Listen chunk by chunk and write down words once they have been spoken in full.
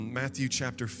Matthew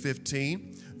chapter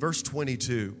 15, verse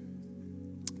 22.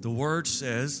 The word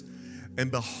says,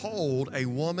 "And behold, a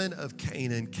woman of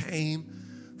Canaan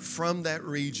came from that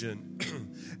region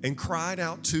and cried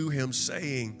out to him,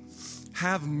 saying,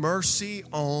 'Have mercy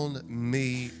on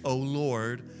me, O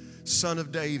Lord, Son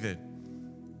of David.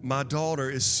 My daughter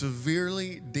is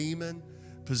severely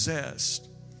demon-possessed.'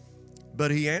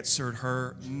 But he answered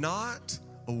her not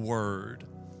a word.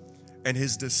 And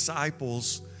his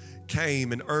disciples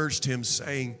came and urged him,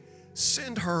 saying,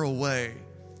 'Send her away,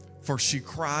 for she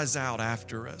cries out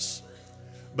after us.'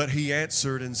 But he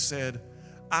answered and said,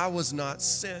 'I was not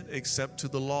sent except to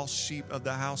the lost sheep of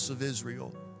the house of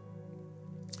Israel.'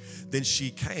 Then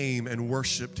she came and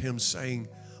worshiped him, saying,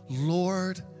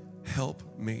 'Lord, help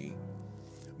me.'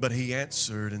 But he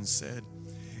answered and said,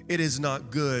 'It is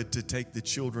not good to take the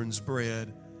children's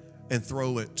bread and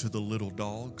throw it to the little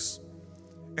dogs.'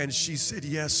 And she said,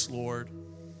 'Yes, Lord.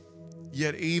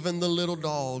 Yet even the little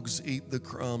dogs eat the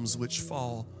crumbs which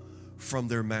fall from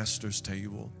their master's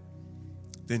table.'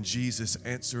 Then Jesus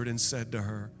answered and said to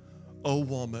her, 'O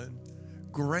woman,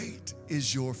 great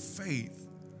is your faith.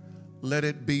 Let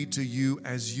it be to you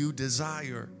as you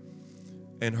desire.'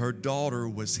 And her daughter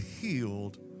was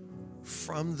healed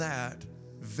from that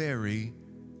very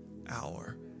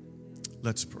hour."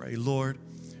 Let's pray. Lord,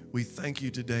 we thank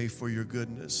you today for your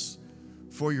goodness,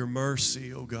 for your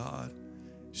mercy, oh God.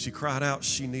 She cried out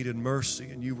she needed mercy,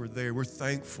 and you were there. We're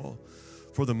thankful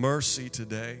for the mercy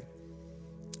today.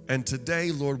 And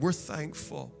today, Lord, we're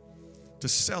thankful to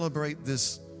celebrate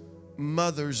this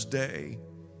Mother's Day.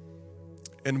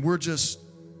 And we're just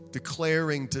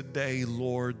declaring today,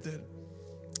 Lord, that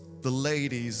the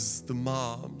ladies, the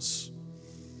moms,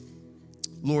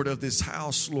 Lord, of this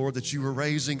house, Lord, that you are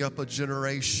raising up a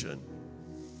generation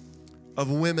of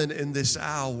women in this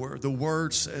hour. The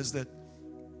word says that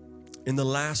in the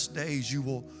last days you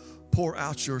will pour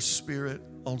out your spirit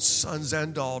on sons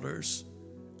and daughters,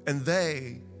 and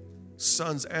they,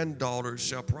 sons and daughters,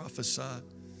 shall prophesy.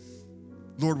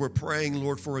 Lord, we're praying,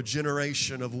 Lord, for a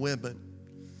generation of women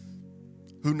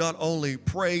who not only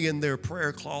pray in their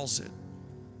prayer closet,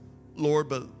 Lord,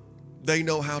 but they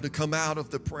know how to come out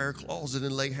of the prayer closet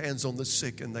and lay hands on the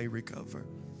sick and they recover.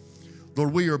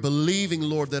 Lord, we are believing,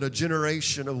 Lord, that a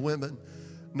generation of women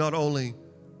not only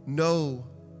know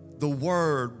the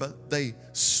word, but they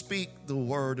speak the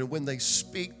word. And when they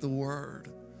speak the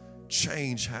word,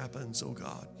 change happens, oh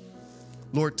God.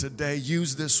 Lord, today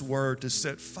use this word to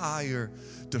set fire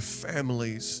to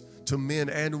families, to men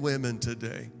and women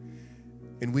today.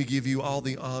 And we give you all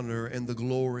the honor and the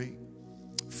glory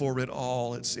for it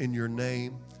all. It's in your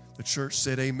name. The church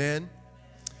said amen,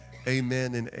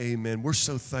 amen, and amen. We're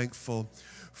so thankful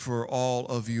for all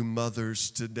of you mothers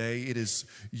today. It is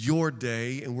your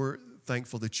day, and we're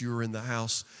thankful that you are in the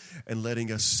house and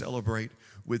letting us celebrate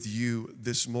with you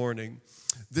this morning.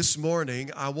 This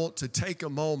morning, I want to take a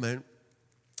moment.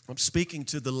 I'm speaking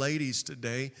to the ladies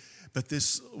today, but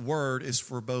this word is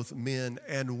for both men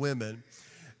and women.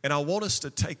 And I want us to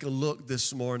take a look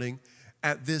this morning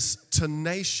at this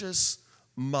tenacious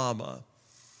mama.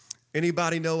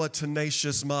 Anybody know a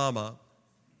tenacious mama?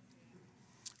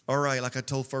 All right, like I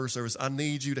told first service, I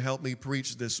need you to help me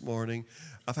preach this morning.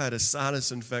 I've had a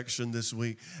sinus infection this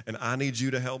week, and I need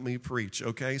you to help me preach,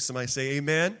 okay? Somebody say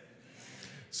amen.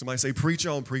 Somebody say, preach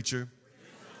on, preacher.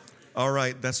 All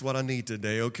right, that's what I need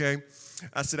today, okay?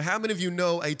 I said, how many of you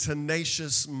know a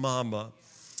tenacious mama?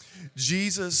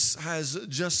 Jesus has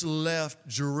just left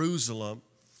Jerusalem,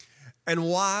 and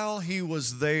while he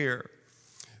was there,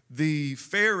 the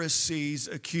Pharisees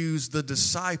accused the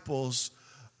disciples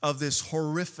of this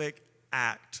horrific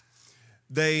act.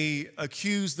 They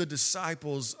accused the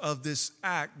disciples of this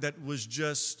act that was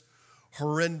just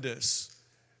horrendous.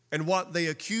 And what they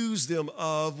accused them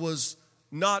of was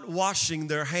not washing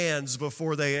their hands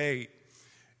before they ate.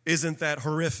 Isn't that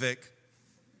horrific?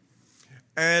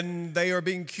 And they are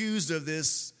being accused of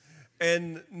this,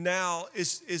 and now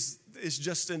it's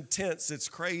just intense. It's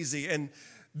crazy. And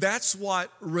that's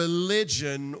what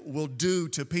religion will do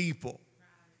to people.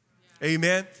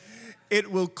 Amen. It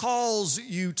will cause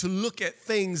you to look at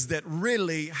things that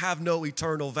really have no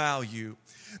eternal value.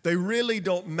 They really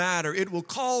don't matter. It will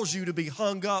cause you to be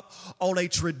hung up on a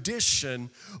tradition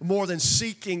more than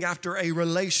seeking after a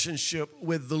relationship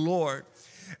with the Lord.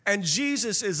 And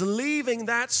Jesus is leaving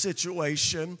that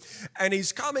situation, and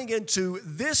he's coming into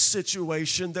this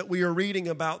situation that we are reading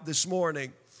about this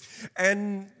morning.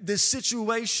 And this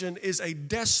situation is a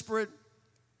desperate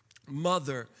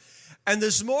mother. And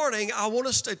this morning, I want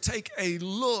us to take a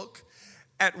look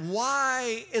at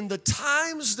why in the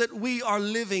times that we are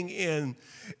living in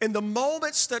the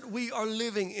moments that we are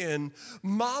living in,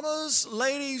 mamas,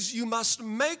 ladies, you must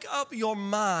make up your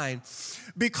mind,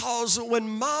 because when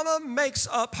mama makes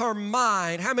up her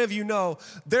mind, how many of you know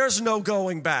there's no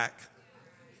going back?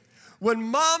 When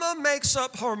mama makes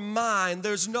up her mind,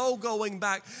 there's no going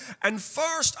back. And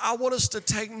first, I want us to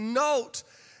take note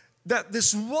that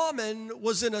this woman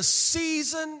was in a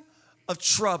season of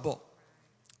trouble.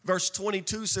 Verse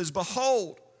 22 says,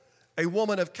 behold, a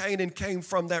woman of Canaan came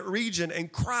from that region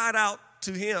and cried out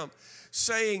to him,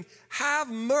 saying, have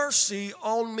mercy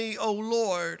on me, O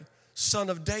Lord,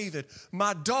 son of David.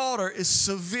 My daughter is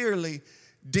severely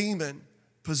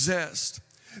demon-possessed.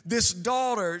 This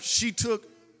daughter, she took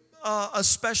a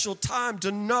special time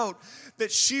to note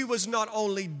that she was not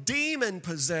only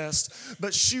demon-possessed,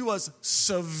 but she was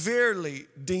severely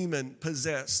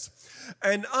demon-possessed.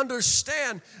 And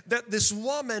understand that this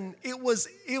woman,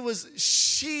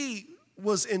 she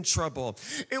was in trouble.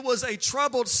 It was a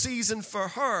troubled season for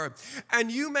her.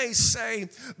 And you may say,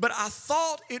 but I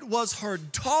thought it was her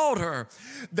daughter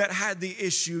that had the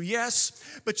issue. Yes,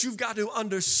 but you've got to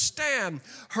understand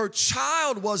her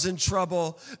child was in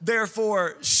trouble,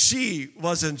 therefore she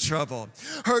was in trouble.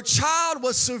 Her child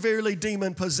was severely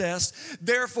demon-possessed,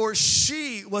 therefore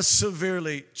she was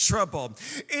severely troubled.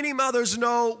 Any mothers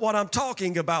know what I'm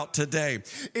talking about today.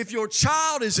 If your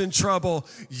child is in trouble,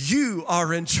 you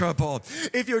are in trouble.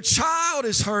 If your child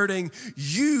is hurting,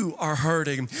 you are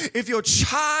hurting. If your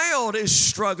child is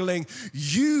struggling,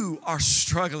 you are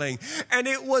struggling. And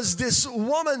it was this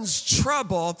woman's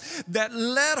trouble that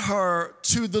led her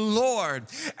to the Lord.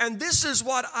 And this is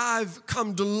what I've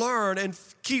come to learn and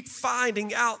keep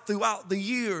finding out throughout the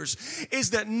years, is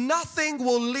that nothing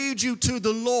will lead you to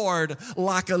the Lord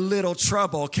like a little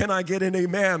trouble. Can I get an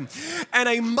amen? And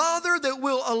a mother that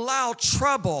will allow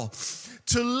trouble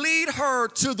to lead her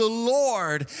to the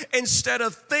Lord instead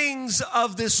of things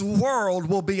of this world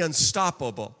will be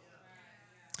unstoppable.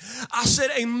 I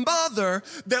said a mother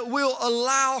that will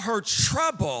allow her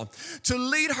trouble to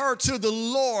lead her to the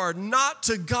Lord, not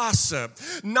to gossip,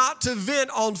 not to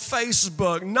vent on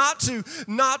Facebook, not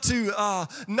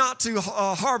to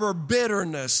harbor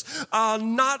bitterness,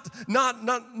 not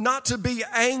to be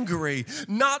angry,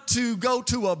 not to go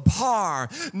to a bar,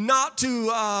 not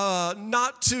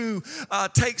to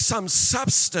take some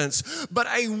substance, but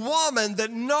a woman that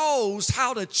knows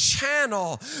how to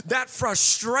channel that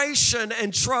frustration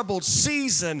and troubled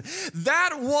season.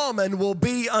 That woman will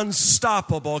be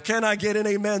unstoppable. Can I get an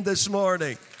amen this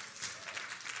morning?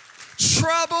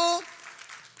 Trouble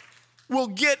will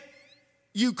get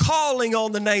you calling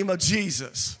on the name of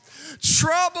Jesus.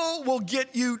 Trouble will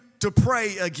get you to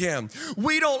pray again.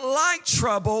 We don't like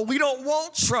trouble. We don't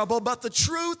want trouble. But the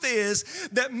truth is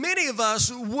that many of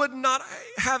us would not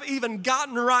have even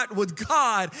gotten right with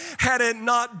God had it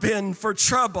not been for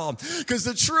trouble. Because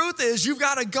the truth is you've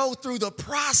got to go through the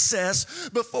process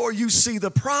before you see the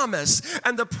promise.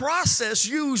 And the process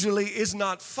usually is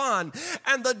not fun.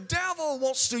 And the devil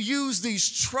wants to use these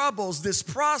troubles, this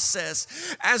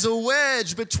process, as a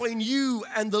wedge between you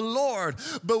and the Lord.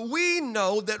 But we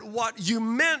know that what you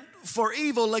meant for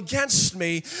evil against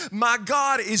me, my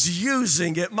God is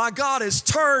using it. My God is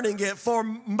turning it for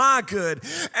my good.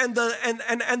 And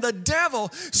the devil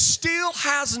still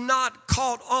has not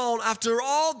caught on after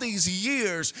all these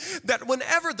years that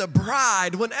whenever the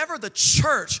bride, whenever the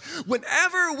church,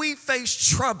 whenever we face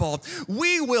trouble,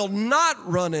 we will not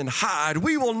run and hide.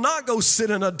 We will not go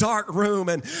sit in a dark room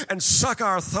and suck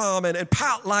our thumb and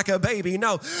pout like a baby.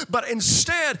 No, but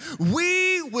instead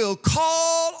we will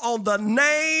call on the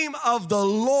name of the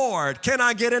Lord. Can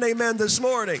I get an amen this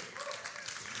morning?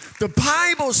 The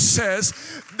Bible says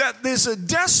that this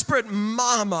desperate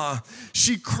mama,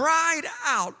 she cried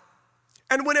out.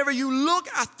 And whenever you look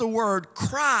at the word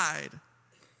cried,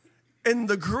 in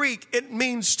the Greek, it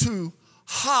means to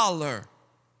holler,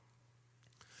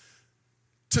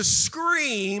 to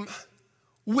scream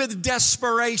with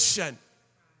desperation.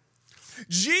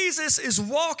 Jesus is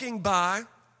walking by,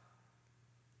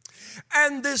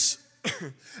 and this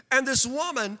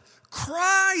woman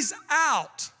cries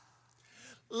out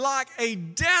like a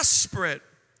desperate,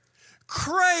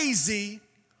 crazy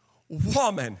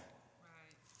woman.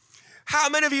 How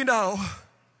many of you know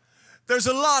there's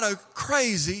a lot of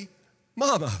crazy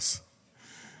mamas?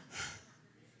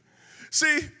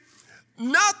 See,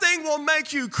 nothing will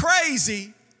make you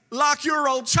crazy like your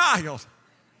own child.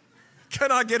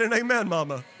 Can I get an amen,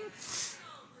 mama?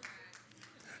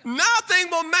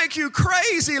 Nothing will make you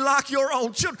crazy like your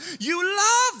own children. You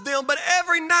love them, but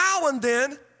every now and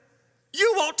then,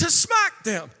 you want to smack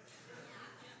them.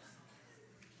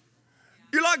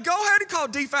 You're like, go ahead and call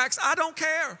DFAX. I don't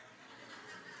care.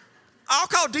 I'll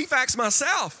call DFAX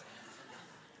myself.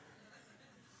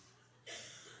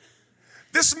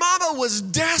 This mama was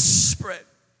desperate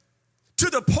to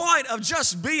the point of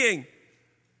just being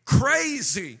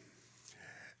crazy.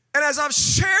 And as I've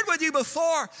shared with you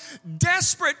before,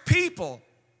 desperate people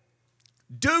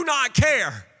do not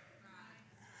care.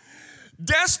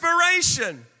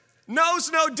 Desperation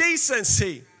knows no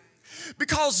decency,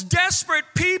 because desperate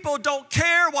people don't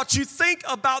care what you think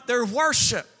about their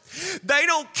worship. They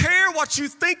don't care what you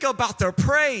think about their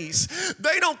praise.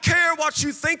 They don't care what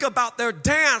you think about their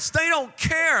dance. They don't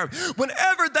care.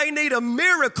 Whenever they need a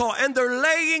miracle and they're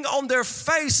laying on their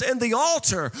face in the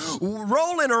altar,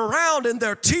 rolling around in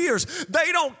their tears,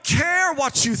 they don't care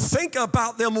what you think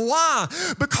about them. Why?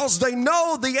 Because they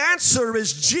know the answer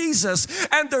is Jesus,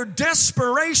 and their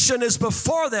desperation is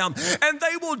before them, and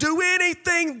they will do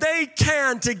anything they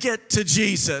can to get to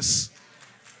Jesus.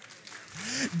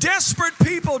 Desperate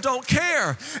people don't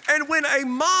care. And when a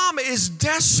mom is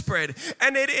desperate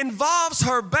and it involves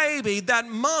her baby, that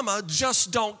mama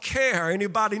just don't care.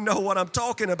 Anybody know what I'm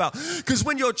talking about? Because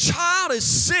when your child is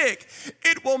sick,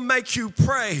 it will make you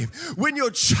pray. When your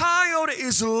child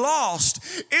is lost,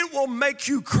 it will make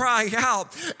you cry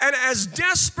out. And as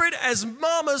desperate as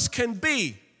mamas can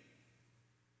be,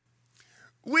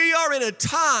 we are in a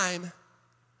time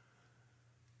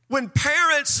when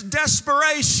parents'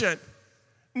 desperation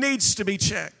needs to be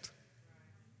checked.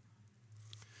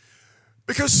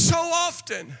 Because so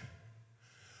often,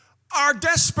 our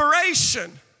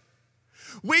desperation,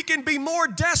 we can be more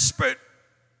desperate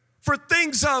for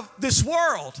things of this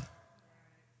world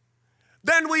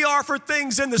than we are for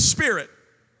things in the spirit.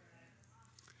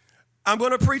 I'm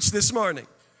going to preach this morning.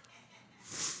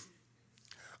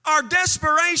 Our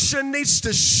desperation needs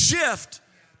to shift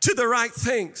to the right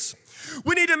things.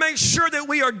 We need to make sure that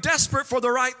we are desperate for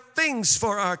the right things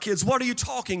for our kids. What are you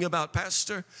talking about,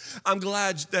 Pastor? I'm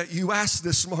glad that you asked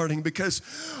this morning, because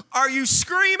are you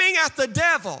screaming at the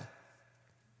devil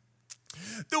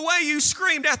the way you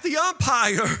screamed at the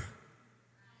umpire?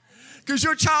 Because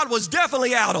your child was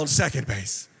definitely out on second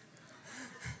base.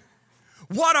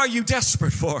 What are you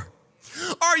desperate for?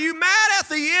 Are you mad at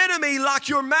the enemy like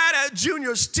you're mad at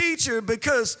Junior's teacher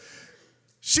because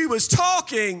she was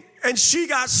talking and she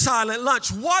got silent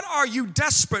lunch? What are you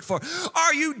desperate for?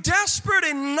 Are you desperate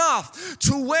enough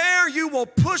to where you will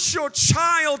push your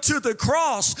child to the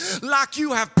cross like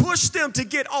you have pushed them to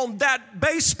get on that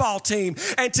baseball team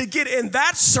and to get in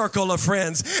that circle of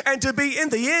friends and to be in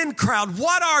the in crowd?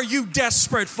 What are you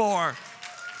desperate for?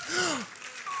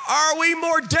 Are we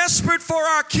more desperate for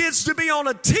our kids to be on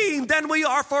a team than we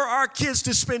are for our kids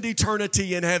to spend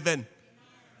eternity in heaven?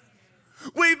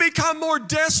 We become more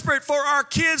desperate for our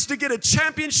kids to get a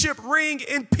championship ring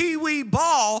in Pee-wee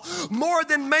ball more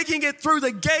than making it through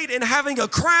the gate and having a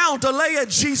crown to lay at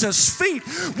Jesus' feet.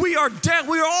 We are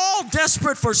all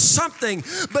desperate for something,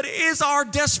 but is our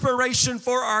desperation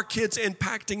for our kids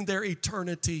impacting their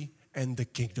eternity and the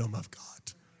kingdom of God?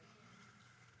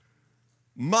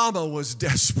 Mama was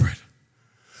desperate.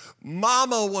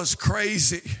 Mama was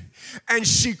crazy. And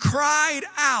she cried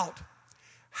out,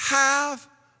 "Have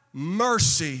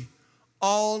mercy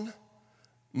on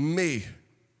me."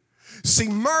 See,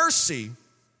 mercy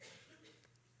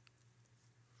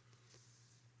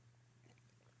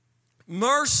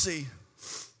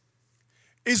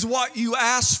is what you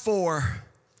ask for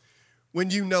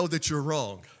when you know that you're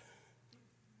wrong.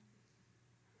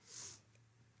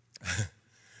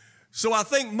 So I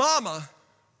think Mama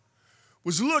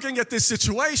was looking at this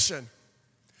situation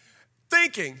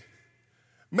thinking,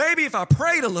 maybe if I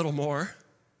prayed a little more,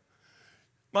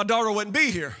 my daughter wouldn't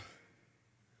be here.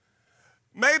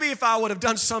 Maybe if I would have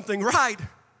done something right,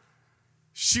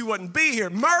 she wouldn't be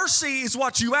here. Mercy is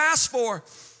what you ask for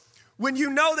when you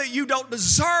know that you don't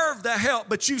deserve the help,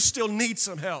 but you still need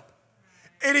some help.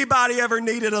 Anybody ever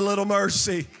needed a little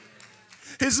mercy?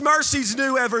 His mercy's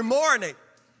new every morning.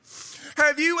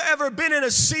 Have you ever been in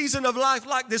a season of life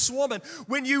like this woman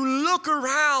when you look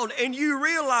around and you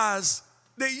realize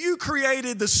that you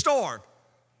created the storm?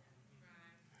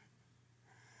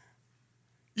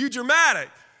 You dramatic.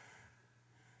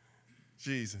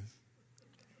 Jesus.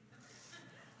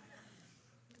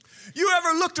 You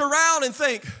ever looked around and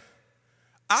think,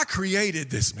 I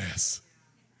created this mess?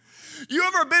 You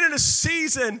ever been in a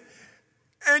season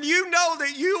and you know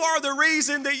that you are the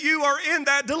reason that you are in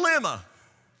that dilemma?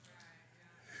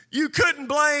 You couldn't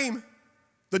blame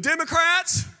the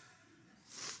Democrats.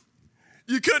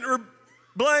 You couldn't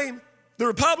blame the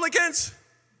Republicans.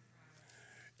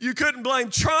 You couldn't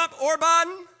blame Trump or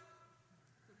Biden.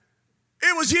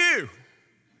 It was you.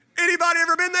 Anybody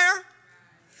ever been there?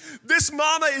 This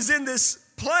mama is in this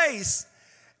place,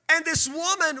 and this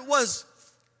woman was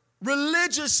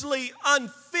religiously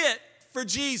unfit for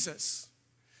Jesus.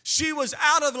 She was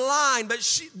out of line, but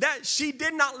she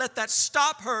did not let that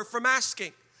stop her from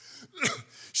asking.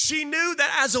 She knew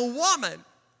that as a woman,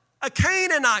 a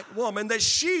Canaanite woman, that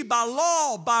she, by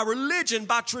law, by religion,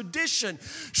 by tradition,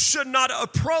 should not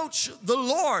approach the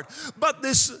Lord. But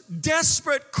this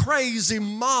desperate, crazy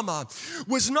mama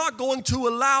was not going to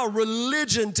allow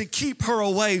religion to keep her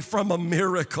away from a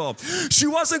miracle. She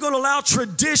wasn't going to allow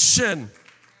tradition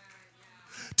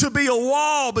to be a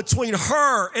wall between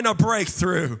her and a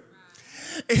breakthrough.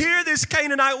 Here, this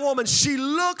Canaanite woman, she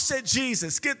looks at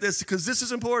Jesus. Get this, because this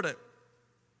is important.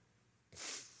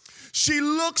 She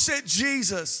looks at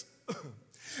Jesus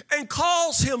and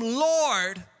calls him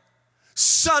Lord,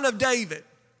 Son of David.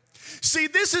 See,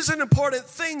 this is an important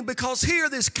thing because here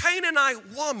this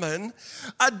Canaanite woman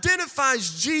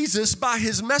identifies Jesus by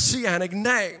his messianic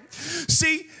name.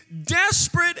 See,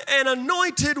 desperate and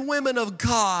anointed women of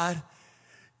God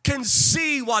can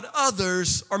see what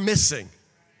others are missing.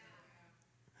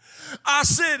 I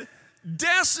said,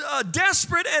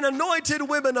 desperate and anointed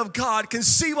women of God can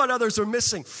see what others are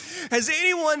missing. Has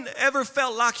anyone ever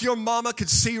felt like your mama could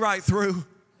see right through?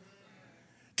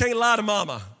 Can't lie to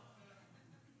mama.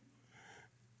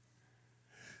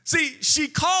 See, she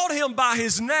called him by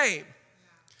his name.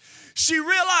 She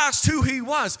realized who he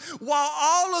was. While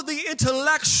all of the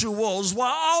intellectuals,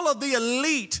 while all of the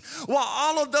elite, while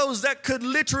all of those that could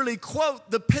literally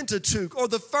quote the Pentateuch or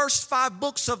the first 5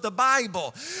 books of the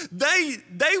Bible, they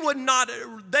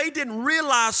didn't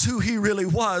realize who he really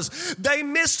was. They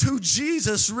missed who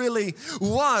Jesus really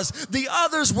was. The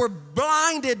others were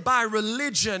blinded by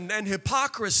religion and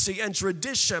hypocrisy and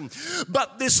tradition.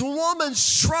 But this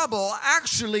woman's trouble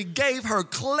actually gave her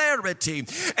clarity,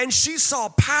 and she saw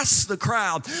past the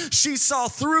crowd. She saw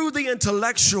through the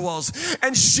intellectuals,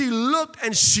 and she looked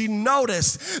and she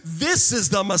noticed, this is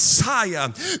the Messiah.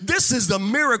 This is the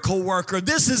miracle worker.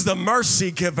 This is the mercy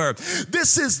giver.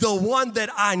 This is the one that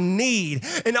I need.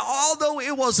 And although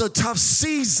it was a tough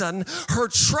season, her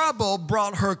trouble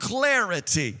brought her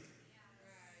clarity.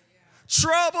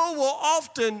 Trouble will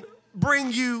often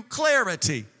bring you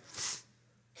clarity.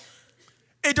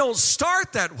 It don't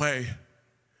start that way.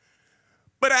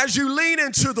 But as you lean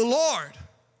into the Lord,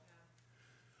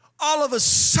 all of a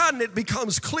sudden it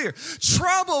becomes clear.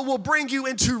 Trouble will bring you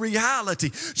into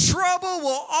reality. Trouble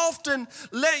will often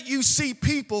let you see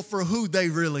people for who they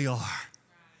really are.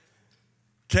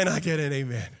 Can I get an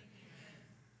amen?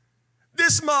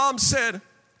 This mom said,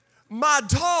 my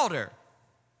daughter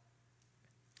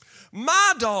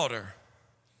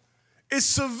is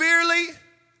severely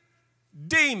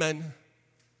demon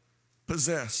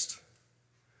possessed.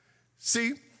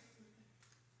 See,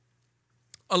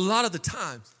 a lot of the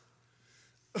times,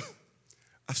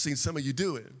 I've seen some of you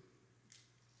do it,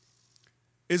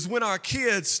 is when our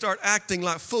kids start acting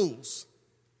like fools.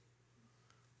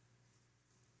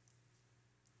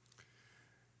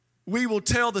 We will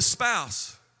tell the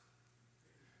spouse,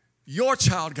 your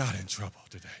child got in trouble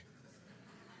today.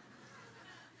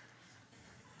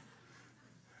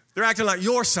 They're acting like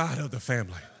your side of the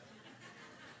family.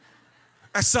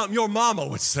 That's something your mama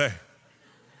would say.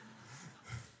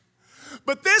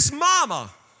 But this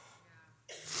mama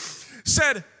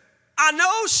said, I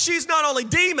know she's not only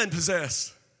demon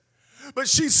possessed, but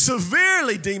she's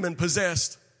severely demon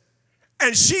possessed,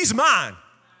 and she's mine.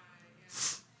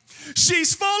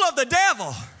 She's full of the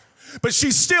devil, but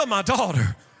she's still my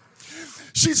daughter.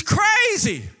 She's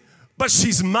crazy, but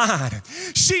she's mine.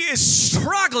 She is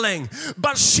struggling,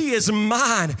 but she is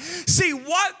mine. See,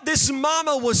 what this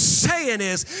mama was saying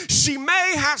is, she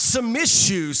may have some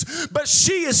issues, but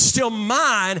she is still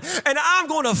mine, and I'm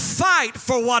going to fight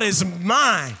for what is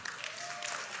mine.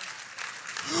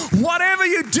 Whatever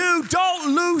you do,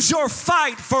 don't lose your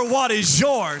fight for what is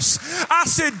yours. I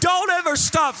said, don't ever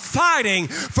stop fighting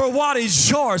for what is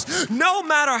yours. No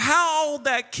matter how old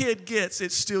that kid gets,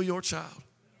 it's still your child.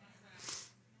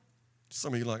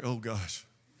 Some of you are like, oh gosh.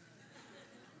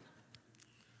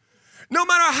 No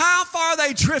matter how far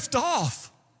they drift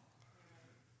off,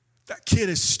 that kid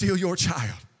is still your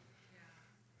child.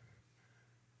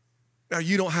 Now,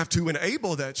 you don't have to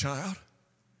enable that child.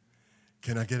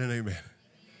 Can I get an amen?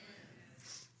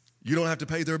 You don't have to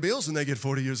pay their bills when they get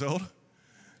 40 years old.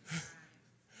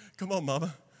 Come on,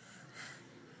 mama.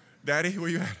 Daddy, where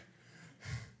you at?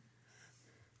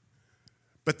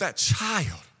 But that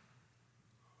child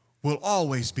will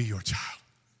always be your child.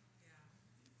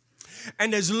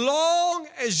 And as long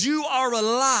as you are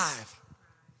alive,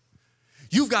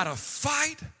 you've got to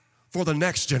fight for the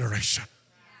next generation.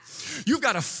 You've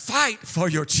got to fight for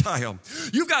your child.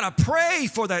 You've got to pray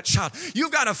for that child.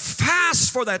 You've got to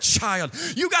fast for that child.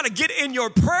 You've got to get in your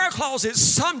prayer closet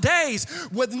some days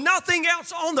with nothing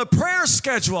else on the prayer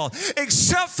schedule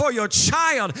except for your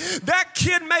child. That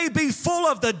kid may be full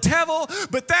of the devil,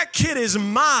 but that kid is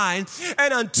mine.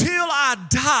 And until I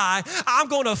die, I'm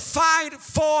going to fight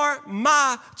for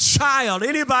my child.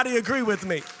 Anybody agree with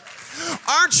me?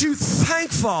 Aren't you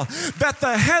thankful that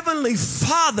the Heavenly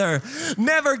Father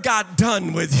never got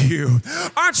done with you?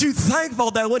 Aren't you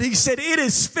thankful that when he said it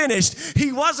is finished,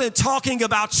 he wasn't talking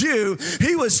about you,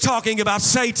 he was talking about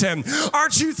Satan?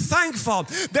 Aren't you thankful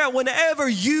that whenever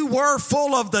you were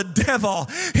full of the devil,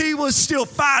 he was still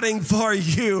fighting for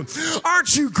you?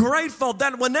 Aren't you grateful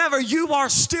that whenever you are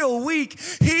still weak,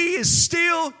 he is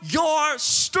still your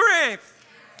strength?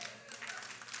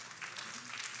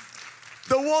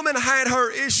 The woman had her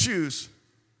issues,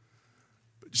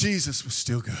 but Jesus was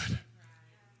still good.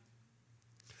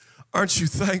 Aren't you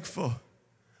thankful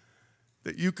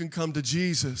that you can come to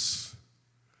Jesus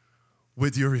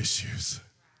with your issues?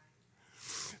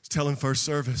 I was telling first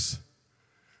service,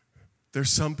 there's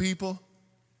some people,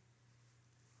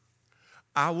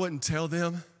 I wouldn't tell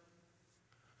them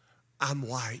I'm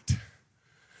white.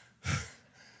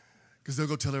 Because they'll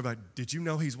go tell everybody, did you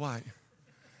know he's white?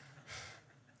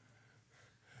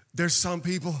 There's some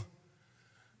people,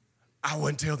 I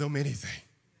wouldn't tell them anything.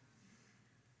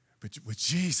 But with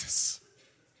Jesus,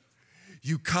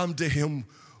 you come to him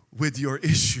with your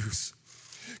issues.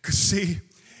 Because see,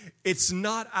 it's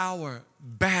not our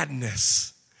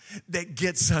badness that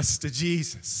gets us to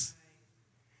Jesus.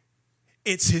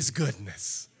 It's his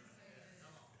goodness.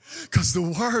 Because the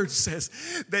word says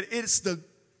that it's the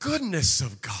goodness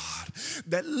of God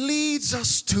that leads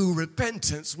us to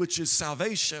repentance, which is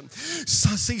salvation. So,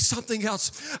 see, something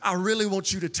else I really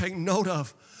want you to take note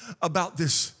of about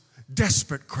this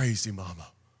desperate, crazy mama.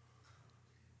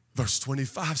 Verse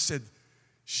 25 said,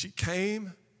 she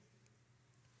came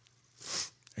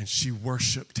and she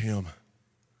worshiped him,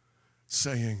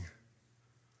 saying,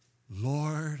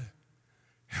 Lord,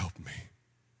 help me.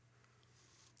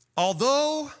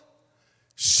 Although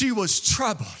she was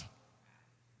troubled,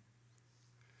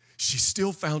 she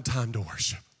still found time to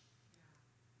worship.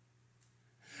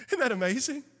 Isn't that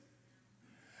amazing?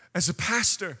 As a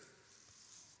pastor,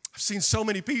 I've seen so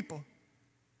many people.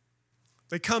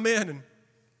 They come in and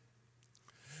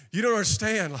you don't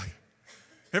understand, like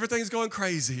everything's going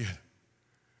crazy. And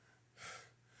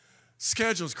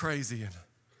schedule's crazy and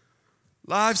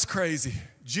life's crazy.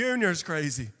 Junior's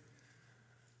crazy.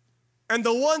 And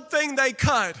the one thing they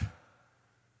cut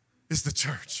is the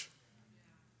church.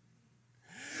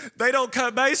 They don't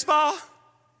cut baseball,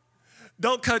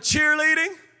 don't cut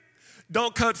cheerleading,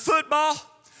 don't cut football,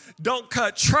 don't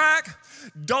cut track,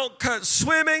 don't cut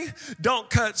swimming, don't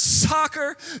cut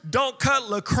soccer, don't cut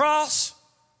lacrosse.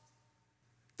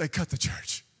 They cut the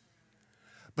church.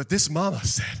 But this mama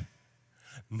said,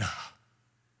 no,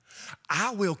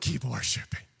 I will keep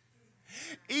worshiping.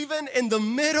 Even in the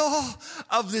middle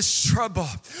of this trouble,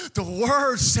 the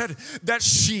word said that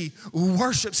she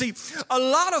worshiped. See, a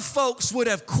lot of folks would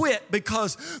have quit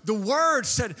because the word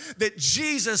said that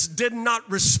Jesus did not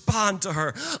respond to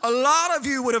her. A lot of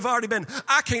you would have already been,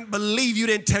 I can't believe you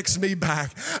didn't text me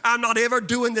back. I'm not ever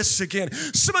doing this again.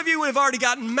 Some of you would have already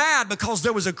gotten mad because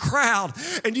there was a crowd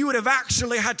and you would have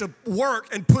actually had to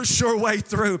work and push your way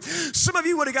through. Some of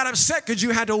you would have got upset because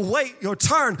you had to wait your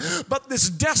turn. But this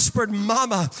desperate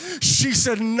mama, she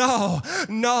said, no,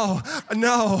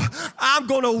 I'm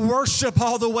going to worship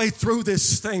all the way through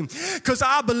this thing. Because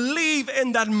I believe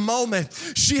in that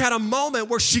moment, she had a moment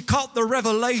where she caught the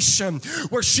revelation,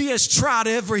 where she has tried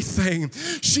everything.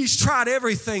 She's tried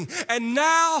everything. And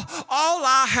now all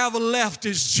I have left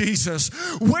is Jesus.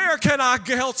 Where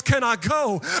else can I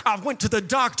go? I went to the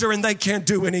doctor and they can't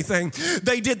do anything.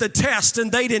 They did the test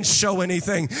and they didn't show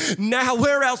anything. Now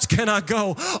where else can I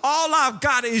go? All I've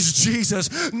got is Jesus.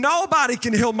 Nobody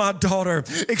can heal my daughter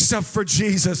except for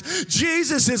Jesus.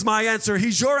 Jesus is my answer.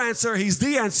 He's your answer. He's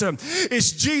the answer.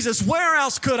 It's Jesus. Where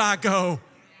else could I go?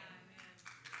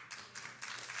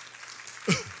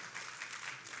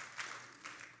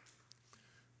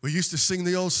 We used to sing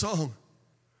the old song.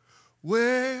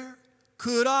 Where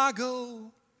could I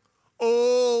go?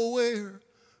 Oh, where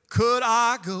could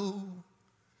I go?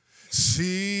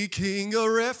 Seeking a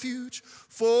refuge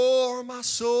for my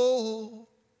soul.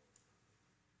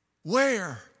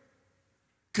 Where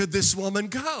could this woman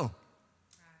go?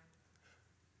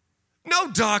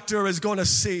 No doctor is going to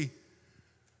see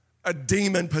a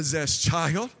demon-possessed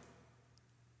child.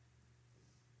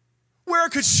 Where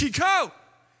could she go?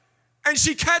 And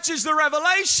she catches the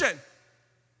revelation.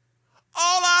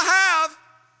 All I have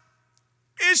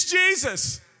is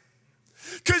Jesus.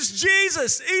 Because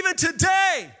Jesus, even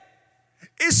today,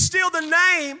 is still the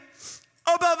name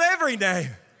above every name.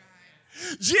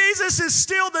 Jesus is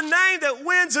still the name that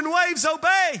winds and waves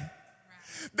obey.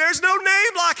 There's no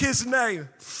name like his name.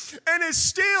 And it's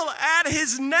still at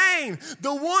his name,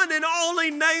 the one and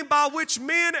only name by which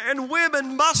men and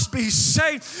women must be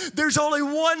saved. There's only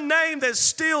one name that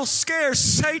still scares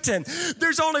Satan.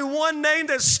 There's only one name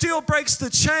that still breaks the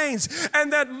chains.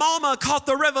 And that mama caught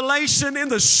the revelation in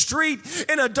the street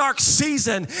in a dark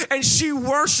season. And she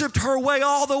worshiped her way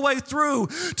all the way through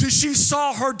till she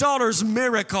saw her daughter's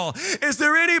miracle. Is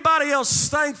there anybody else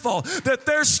thankful that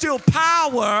there's still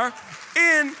power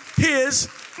in his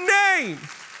name?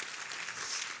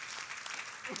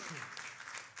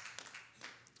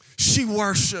 She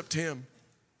worshiped him.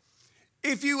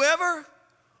 If you ever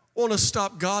want to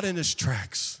stop God in his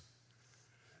tracks,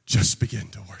 just begin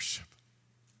to worship.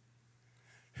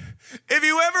 If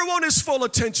you ever want his full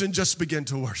attention, just begin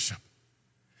to worship.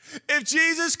 If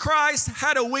Jesus Christ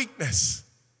had a weakness,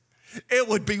 it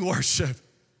would be worship.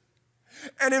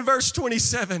 And in verse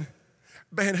 27,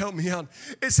 man, help me out.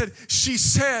 It said, she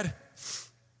said,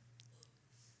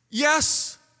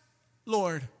 yes,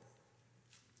 Lord.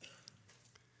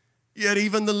 Yet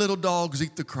even the little dogs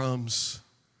eat the crumbs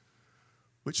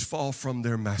which fall from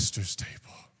their master's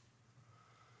table.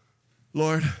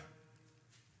 Lord,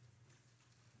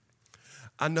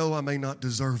 I know I may not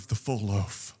deserve the full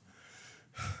loaf,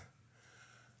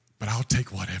 but I'll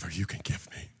take whatever you can give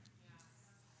me.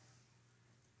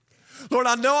 Lord,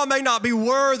 I know I may not be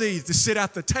worthy to sit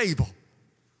at the table,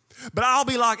 but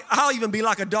I'll even be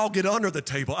like a dog, get under the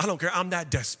table. I don't care. I'm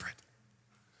that desperate.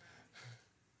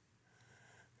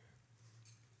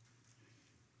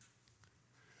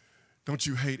 Don't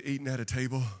you hate eating at a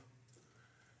table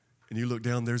and you look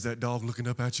down, there's that dog looking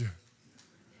up at you?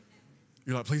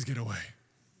 You're like, please get away.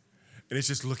 And it's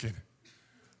just looking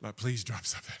like, please drop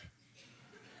something.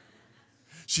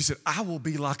 She said, I will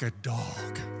be like a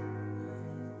dog.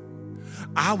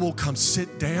 I will come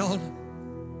sit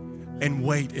down and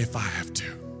wait if I have to.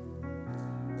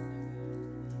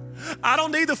 I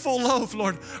don't need the full loaf,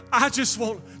 Lord. I just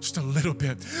want just a little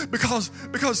bit. Because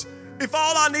if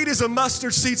all I need is a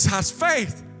mustard seed size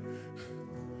faith,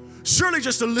 surely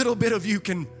just a little bit of you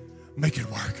can make it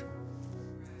work.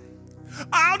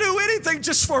 I'll do anything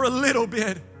just for a little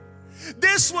bit.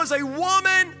 This was a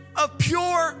woman of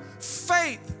pure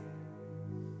faith.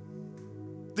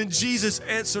 Then Jesus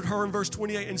answered her in verse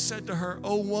 28 and said to her,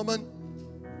 "O woman,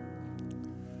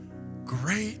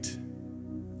 great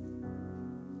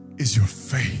is your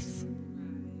faith.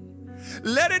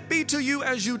 Let it be to you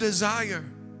as you desire."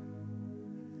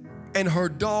 And her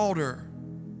daughter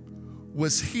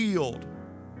was healed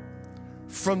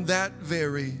from that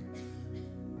very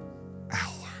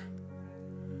hour.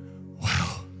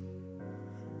 Wow.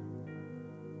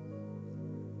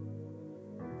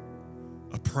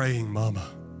 A praying mama.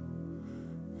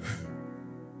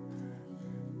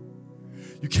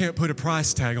 You can't put a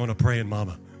price tag on a praying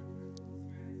mama.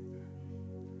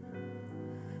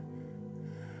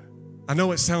 I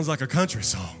know it sounds like a country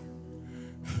song.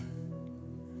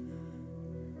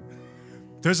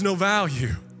 There's no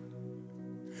value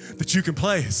that you can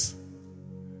place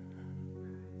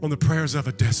on the prayers of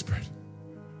a desperate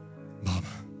mama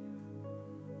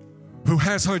who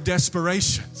has her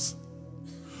desperations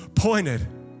pointed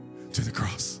to the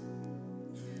cross.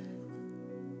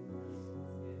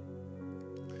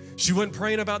 She wasn't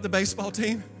praying about the baseball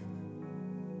team.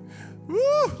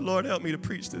 Woo, Lord, help me to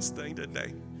preach this thing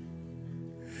today.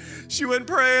 She wasn't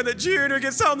praying that Junior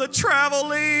gets on the travel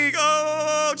league.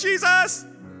 Oh, Jesus.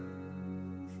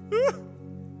 Woo.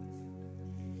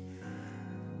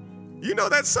 You know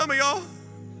that some of y'all.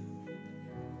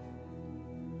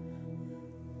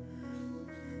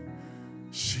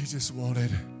 She just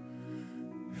wanted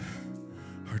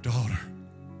her daughter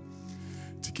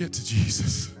to get to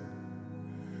Jesus.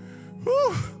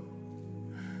 Woo.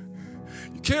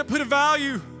 You can't put a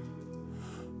value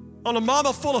on a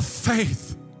mama full of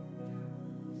faith,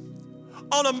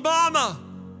 on a mama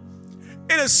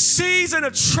in a season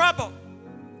of trouble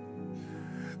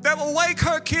that will wake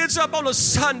her kids up on a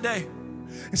Sunday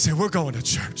and say, we're going to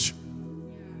church.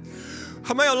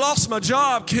 I may have lost my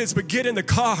job, kids, but get in the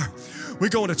car. We're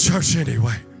going to church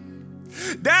anyway.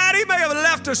 Daddy may have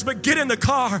left us, but get in the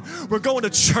car. We're going to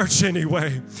church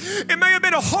anyway. It may have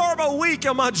been a horrible week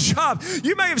on my job.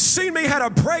 You may have seen me had a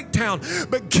breakdown,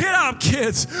 but get up,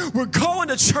 kids. We're going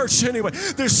to church anyway.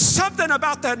 There's something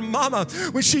about that mama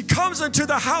when she comes into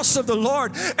the house of the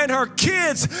Lord and her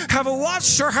kids have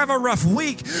watched her have a rough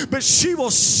week, but she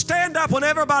will stand up when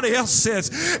everybody else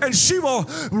sits and she will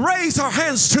raise her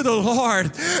hands to the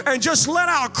Lord and just let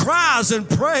out cries and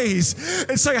praise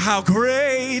and say, how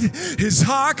great is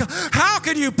our God. How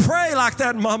can you pray like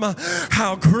that, mama?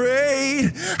 How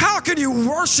great. How can you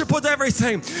worship with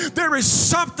everything? There is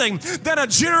something that a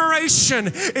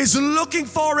generation is looking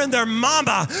for in their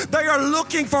mama. They are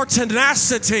looking for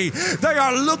tenacity. They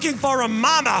are looking for a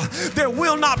mama that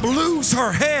will not lose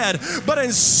her head, but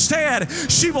instead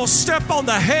she will step on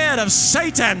the head of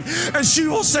Satan and she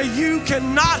will say, you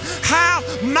cannot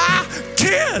have my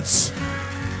kids.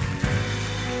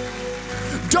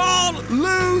 Don't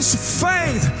lose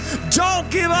faith. Don't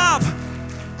give up.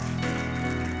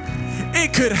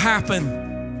 It could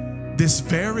happen this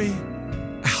very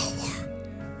hour.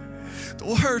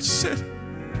 The word said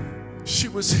she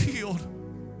was healed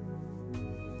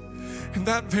in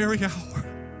that very hour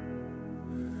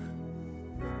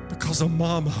because a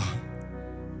mama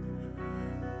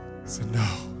said, no,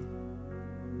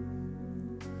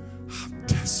 I'm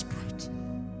desperate.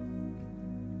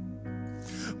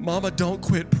 Mama, don't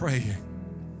quit praying.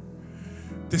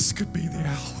 This could be the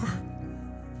hour.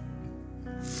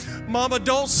 Mama,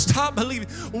 don't stop believing.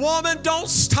 Woman, don't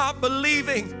stop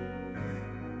believing.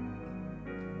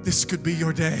 This could be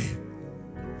your day.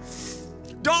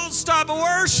 Don't stop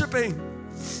worshiping.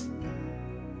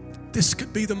 This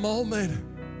could be the moment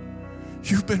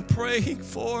you've been praying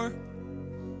for.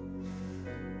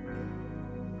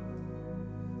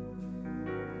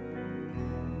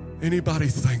 Anybody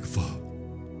thankful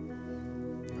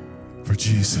for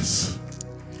Jesus?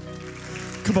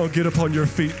 Come on, get up on your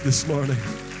feet this morning.